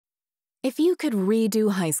If you could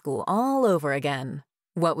redo high school all over again,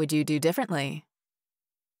 what would you do differently?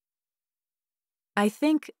 I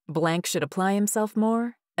think blank should apply himself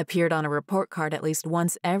more appeared on a report card at least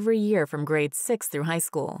once every year from grade 6 through high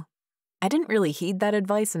school. I didn't really heed that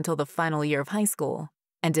advice until the final year of high school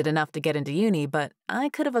and did enough to get into uni, but I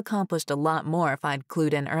could have accomplished a lot more if I'd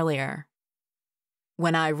clued in earlier.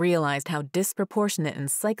 When I realized how disproportionate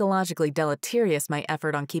and psychologically deleterious my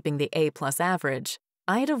effort on keeping the A+ average,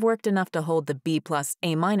 I'd have worked enough to hold the B+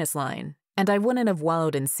 A- line, and I wouldn't have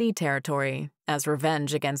wallowed in C territory as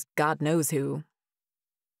revenge against God knows who.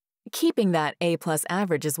 Keeping that A+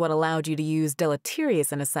 average is what allowed you to use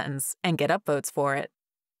deleterious in a sentence and get upvotes for it.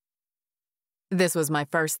 This was my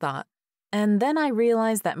first thought, and then I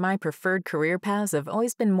realized that my preferred career paths have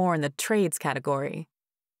always been more in the trades category.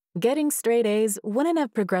 Getting straight A's wouldn't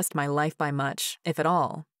have progressed my life by much, if at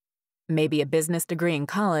all. Maybe a business degree in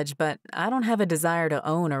college, but I don't have a desire to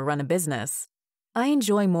own or run a business. I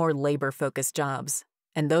enjoy more labor-focused jobs,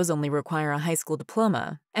 and those only require a high school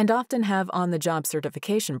diploma and often have on-the-job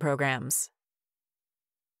certification programs.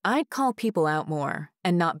 I'd call people out more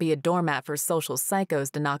and not be a doormat for social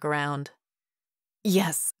psychos to knock around.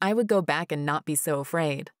 Yes, I would go back and not be so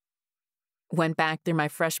afraid. Went back through my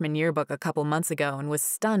freshman yearbook a couple months ago and was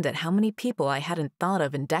stunned at how many people I hadn't thought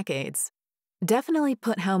of in decades. Definitely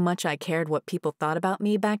put how much I cared what people thought about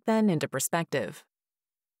me back then into perspective.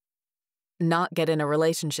 Not get in a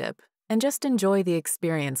relationship and just enjoy the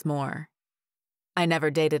experience more. I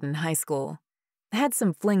never dated in high school. Had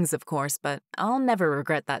some flings, of course, but I'll never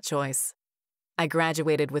regret that choice. I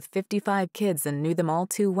graduated with 55 kids and knew them all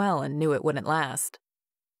too well and knew it wouldn't last.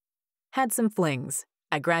 Had some flings.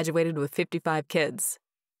 I graduated with 55 kids.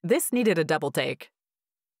 This needed a double take.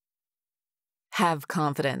 Have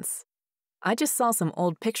confidence. I just saw some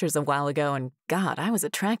old pictures a while ago and God, I was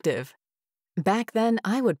attractive. Back then,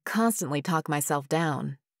 I would constantly talk myself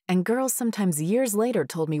down, and girls sometimes years later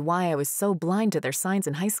told me why I was so blind to their signs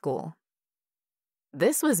in high school.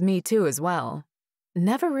 This was me too as well.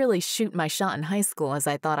 Never really shoot my shot in high school as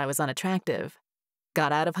I thought I was unattractive.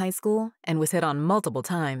 Got out of high school and was hit on multiple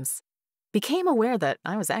times. Became aware that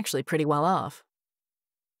I was actually pretty well off.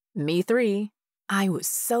 Me 3. I was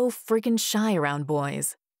so freaking shy around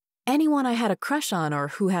boys. Anyone I had a crush on or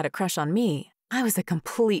who had a crush on me, I was a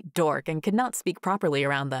complete dork and could not speak properly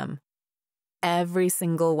around them. Every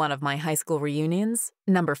single one of my high school reunions,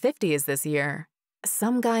 number 50 is this year,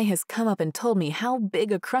 some guy has come up and told me how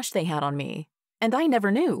big a crush they had on me, and I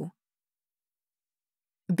never knew.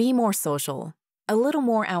 Be more social, a little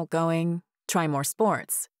more outgoing, try more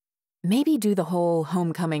sports. Maybe do the whole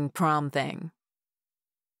homecoming prom thing.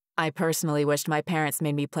 I personally wished my parents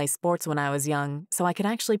made me play sports when I was young so I could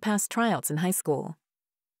actually pass tryouts in high school.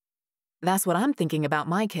 That's what I'm thinking about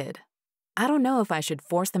my kid. I don't know if I should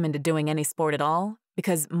force them into doing any sport at all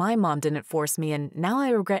because my mom didn't force me and now I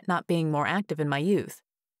regret not being more active in my youth.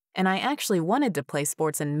 And I actually wanted to play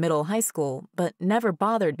sports in middle high school but never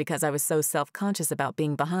bothered because I was so self-conscious about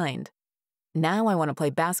being behind. Now I want to play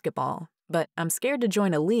basketball, but I'm scared to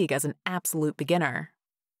join a league as an absolute beginner.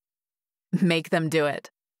 Make them do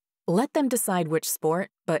it. Let them decide which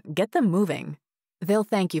sport, but get them moving. They'll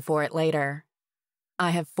thank you for it later.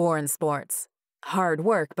 I have 4 in sports. Hard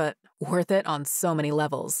work, but worth it on so many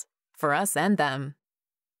levels, for us and them.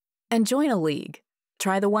 And join a league.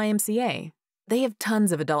 Try the YMCA. They have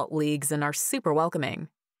tons of adult leagues and are super welcoming.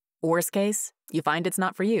 Worst case, you find it's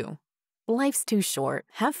not for you. Life's too short.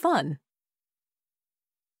 Have fun.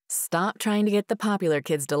 Stop trying to get the popular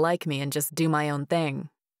kids to like me and just do my own thing.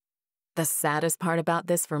 The saddest part about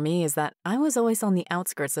this for me is that I was always on the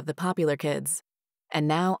outskirts of the popular kids, and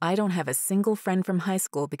now I don't have a single friend from high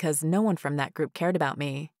school because no one from that group cared about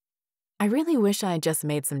me. I really wish I had just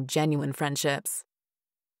made some genuine friendships.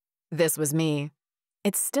 This was me.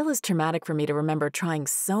 It still is traumatic for me to remember trying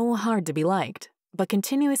so hard to be liked, but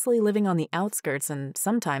continuously living on the outskirts and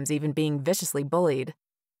sometimes even being viciously bullied.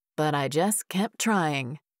 But I just kept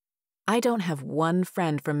trying. I don't have one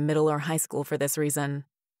friend from middle or high school for this reason.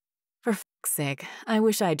 For fuck's sake, I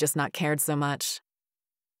wish I had just not cared so much.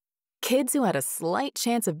 Kids who had a slight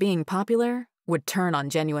chance of being popular would turn on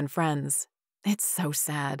genuine friends. It's so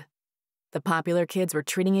sad. The popular kids were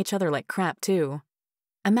treating each other like crap, too.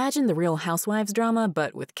 Imagine the Real Housewives drama,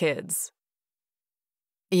 but with kids.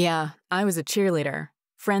 Yeah, I was a cheerleader,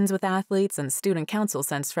 friends with athletes and student council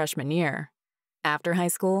since freshman year. After high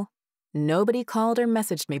school, nobody called or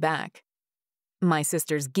messaged me back. My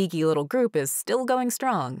sister's geeky little group is still going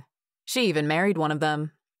strong. She even married one of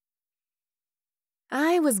them.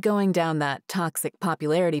 I was going down that toxic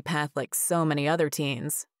popularity path like so many other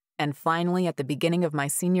teens, and finally at the beginning of my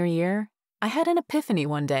senior year, I had an epiphany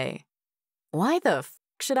one day. Why the f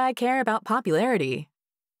should I care about popularity?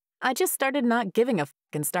 I just started not giving a f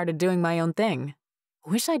and started doing my own thing.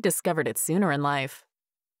 Wish I'd discovered it sooner in life.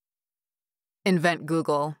 Invent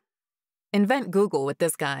Google. Invent Google with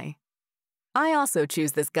this guy. I also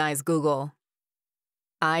choose this guy's Google.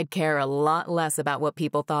 I'd care a lot less about what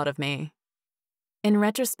people thought of me. In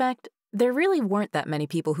retrospect, there really weren't that many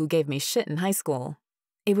people who gave me shit in high school.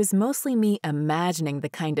 It was mostly me imagining the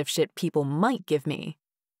kind of shit people might give me,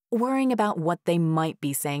 worrying about what they might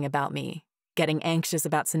be saying about me, getting anxious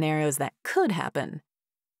about scenarios that could happen.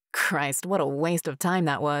 Christ, what a waste of time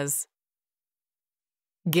that was.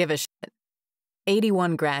 Give a shit.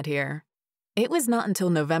 81 grad here. It was not until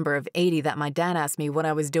November of 80 that my dad asked me what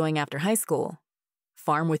I was doing after high school.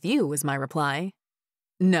 Farm with you, was my reply.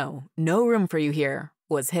 No room for you here,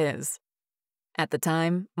 was his. At the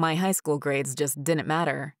time, my high school grades just didn't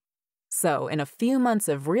matter. So, in a few months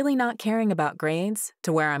of really not caring about grades,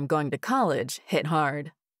 to where I'm going to college hit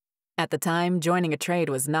hard. At the time, joining a trade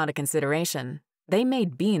was not a consideration. They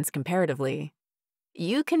made beans comparatively.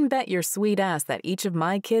 You can bet your sweet ass that each of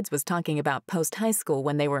my kids was talking about post-high school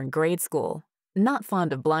when they were in grade school, not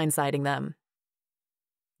fond of blindsiding them.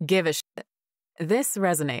 Give a shit. This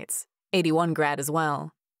resonates. 81 grad as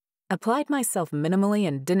well. Applied myself minimally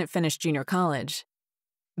and didn't finish junior college.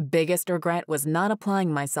 Biggest regret was not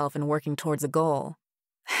applying myself and working towards a goal.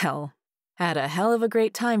 Hell, had a hell of a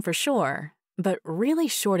great time for sure, but really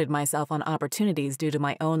shorted myself on opportunities due to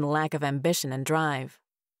my own lack of ambition and drive.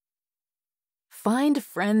 Find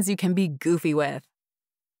friends you can be goofy with.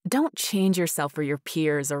 Don't change yourself for your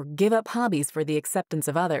peers or give up hobbies for the acceptance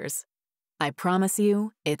of others. I promise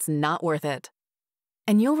you, it's not worth it.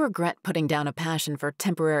 And you'll regret putting down a passion for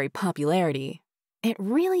temporary popularity. It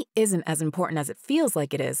really isn't as important as it feels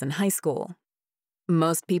like it is in high school.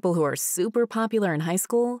 Most people who are super popular in high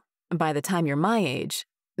school, by the time you're my age,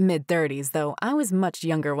 mid-30s, though I was much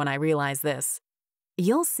younger when I realized this,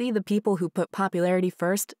 you'll see the people who put popularity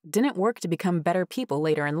first didn't work to become better people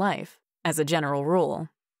later in life, as a general rule.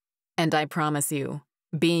 And I promise you,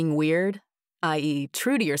 being weird, i.e.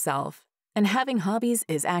 true to yourself, and having hobbies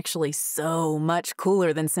is actually so much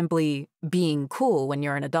cooler than simply being cool when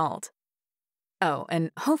you're an adult. Oh, and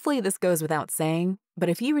hopefully this goes without saying, but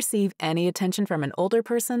if you receive any attention from an older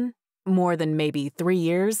person, more than maybe 3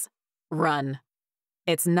 years, run.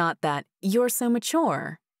 It's not that you're so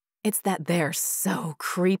mature. It's that they're so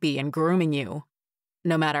creepy and grooming you.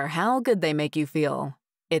 No matter how good they make you feel,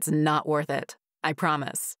 it's not worth it, I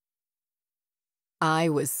promise. I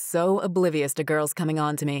was so oblivious to girls coming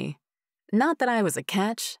on to me. Not that I was a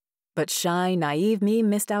catch, but shy, naive me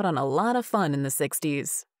missed out on a lot of fun in the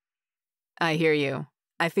 60s. I hear you.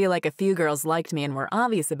 I feel like a few girls liked me and were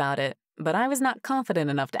obvious about it, but I was not confident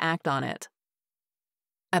enough to act on it.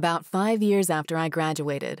 About 5 years after I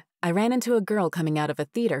graduated, I ran into a girl coming out of a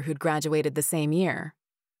theater who'd graduated the same year.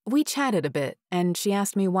 We chatted a bit, and she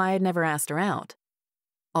asked me why I'd never asked her out.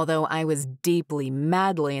 Although I was deeply,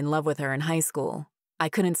 madly in love with her in high school, I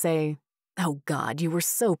couldn't say, "Oh God, you were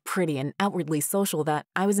so pretty and outwardly social that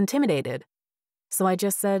I was intimidated." So I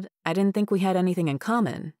just said I didn't think we had anything in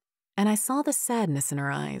common, and I saw the sadness in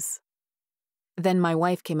her eyes. Then my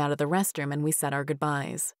wife came out of the restroom and we said our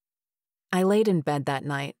goodbyes. I laid in bed that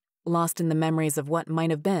night, lost in the memories of what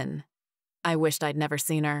might have been. I wished I'd never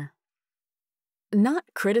seen her. Not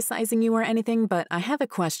criticizing you or anything, but I have a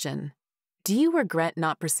question. Do you regret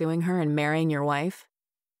not pursuing her and marrying your wife?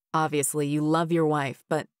 Obviously, you love your wife,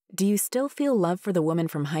 but do you still feel love for the woman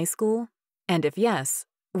from high school? And if yes,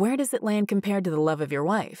 where does it land compared to the love of your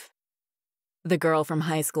wife? The girl from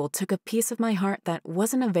high school took a piece of my heart that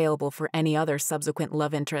wasn't available for any other subsequent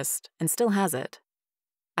love interest, and still has it.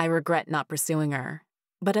 I regret not pursuing her,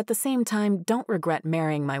 but at the same time don't regret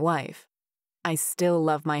marrying my wife. I still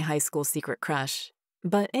love my high school secret crush,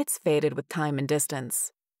 but it's faded with time and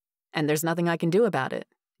distance. And there's nothing I can do about it.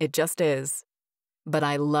 It just is. But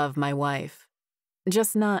I love my wife.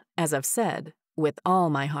 Just not, as I've said, with all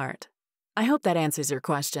my heart. I hope that answers your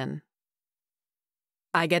question.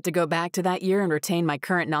 I get to go back to that year and retain my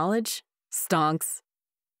current knowledge? Stonks.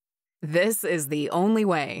 This is the only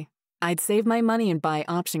way. I'd save my money and buy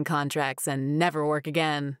option contracts and never work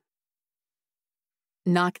again.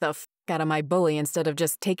 Knock the f*** out of my bully instead of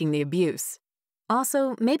just taking the abuse.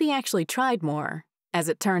 Also, maybe actually tried more. As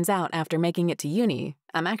it turns out, after making it to uni,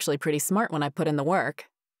 I'm actually pretty smart when I put in the work.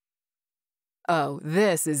 Oh,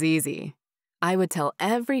 this is easy. I would tell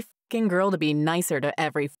every f***ing girl to be nicer to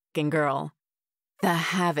every f***ing girl. The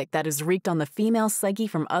havoc that is wreaked on the female psyche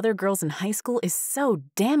from other girls in high school is so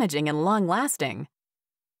damaging and long-lasting.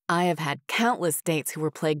 I have had countless dates who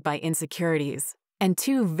were plagued by insecurities, and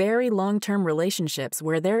 2 very long-term relationships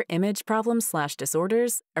where their image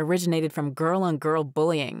problems/disorders originated from girl-on-girl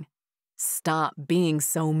bullying. Stop being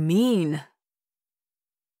so mean.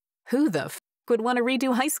 Who the f would want to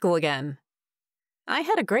redo high school again? I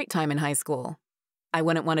had a great time in high school. I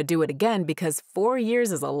wouldn't want to do it again because 4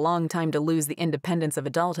 years is a long time to lose the independence of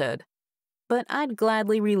adulthood. But I'd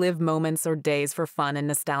gladly relive moments or days for fun and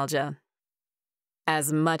nostalgia.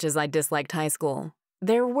 As much as I disliked high school,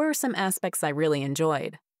 there were some aspects I really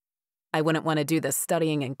enjoyed. I wouldn't want to do the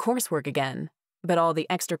studying and coursework again, but all the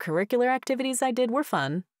extracurricular activities I did were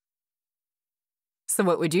fun. So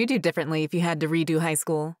what would you do differently if you had to redo high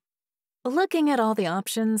school? Looking at all the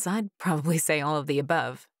options, I'd probably say all of the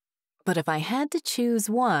above. But if I had to choose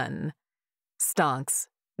one, stonks.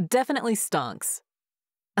 Definitely stonks.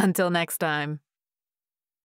 Until next time.